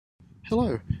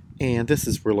Hello, and this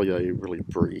is really a really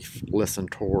brief lesson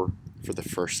tour for the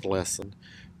first lesson.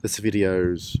 This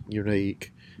video is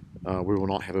unique. We will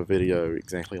not have a video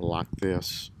exactly like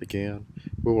this again.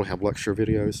 We will have lecture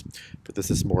videos, but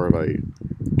this is more of a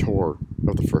tour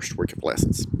of the first week of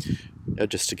lessons,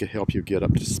 just to help you get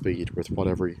up to speed with what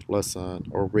every lesson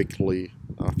or weekly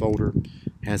folder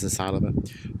has inside of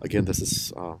it. Again, this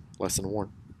is lesson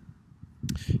 1.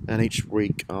 And each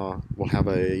week we'll have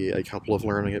a couple of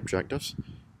learning objectives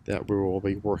that we will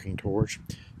be working towards.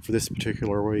 For this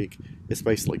particular week, it's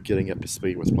basically getting up to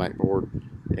speed with Blackboard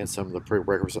and some of the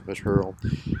prerequisite material.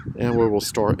 And we will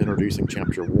start introducing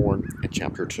Chapter 1 and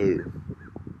Chapter 2.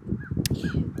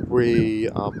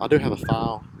 I do have a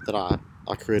file that I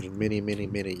created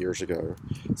many years ago,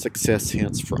 Success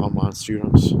Hints for Online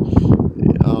Students,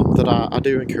 that I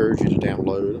do encourage you to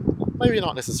download. Maybe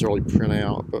not necessarily print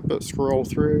out, but scroll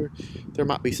through. There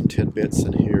might be some tidbits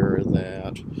in here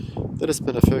that is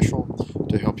beneficial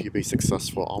to help you be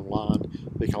successful online,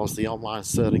 because the online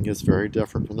setting is very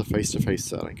different from the face-to-face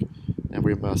setting, and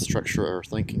we must structure our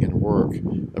thinking and work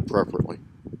appropriately.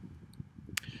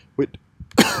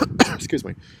 Excuse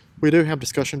me. We do have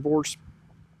discussion boards.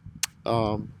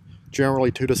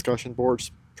 Generally 2 discussion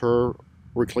boards per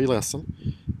weekly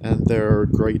lesson, and they're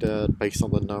graded based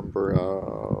on the number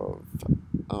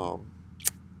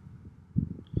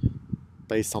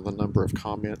of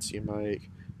comments you make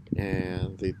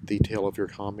and the detail of your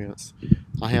comments.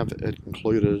 I have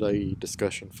included a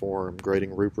discussion forum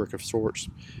grading rubric of sorts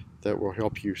that will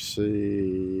help you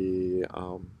see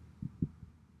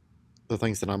the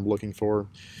things that I'm looking for.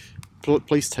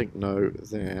 Please take note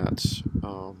that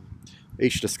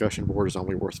each discussion board is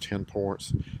only worth 10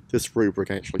 points. This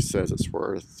rubric actually says it's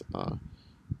worth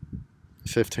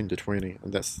 15 to 20,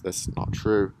 and that's not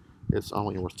true. It's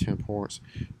only worth 10 points,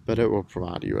 but it will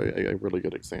provide you a really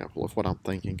good example of what I'm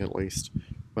thinking, at least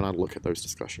when I look at those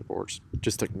discussion boards.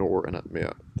 Just ignore and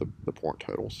admit the point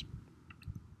totals.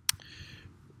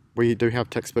 We do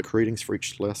have textbook readings for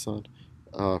each lesson.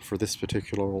 For this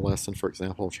particular lesson, for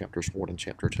example, Chapters 1 and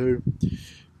Chapter 2,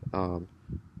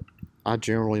 I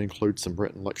generally include some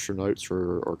written lecture notes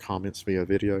or comments via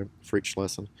video for each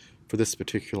lesson. For this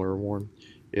particular one,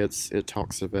 it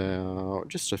talks about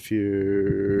just a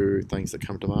few things that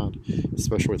come to mind,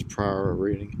 especially with prior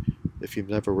reading. If you've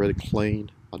never read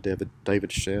Clean by David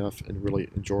Sheff and really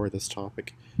enjoy this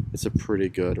topic, it's a pretty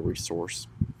good resource.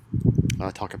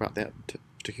 I talk about that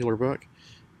particular book,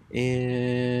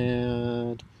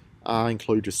 and I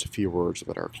include just a few words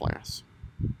about our class.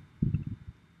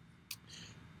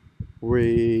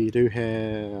 We do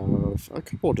have a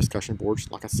couple of discussion boards,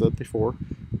 like I said before.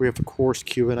 We have a course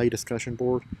Q&A discussion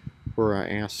board where I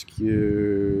ask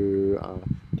you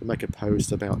to make a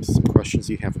post about some questions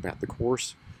you have about the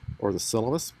course or the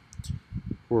syllabus,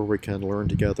 where we can learn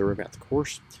together about the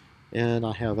course. And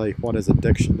I have a What is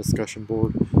Addiction discussion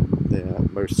board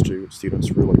that most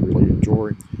students really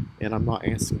enjoy. And I'm not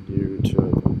asking you to,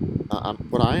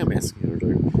 what I am asking you to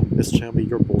do is tell me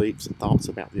your beliefs and thoughts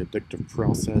about the addictive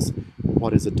process and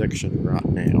what is addiction right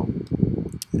now,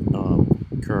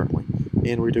 currently.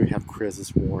 And we do have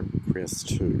quizzes 1, quiz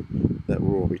 2 that we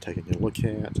will be taking a look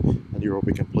at, and you will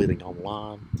be completing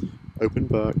online. Open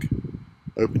book,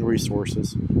 open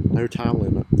resources, no time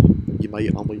limit. You may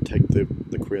only take the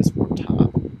quiz 1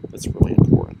 time. That's really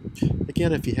important.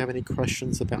 Again, if you have any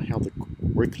questions about how the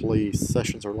weekly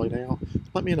sessions are laid out,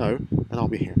 let me know, and I'll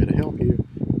be happy to help you.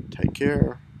 Take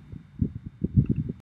care.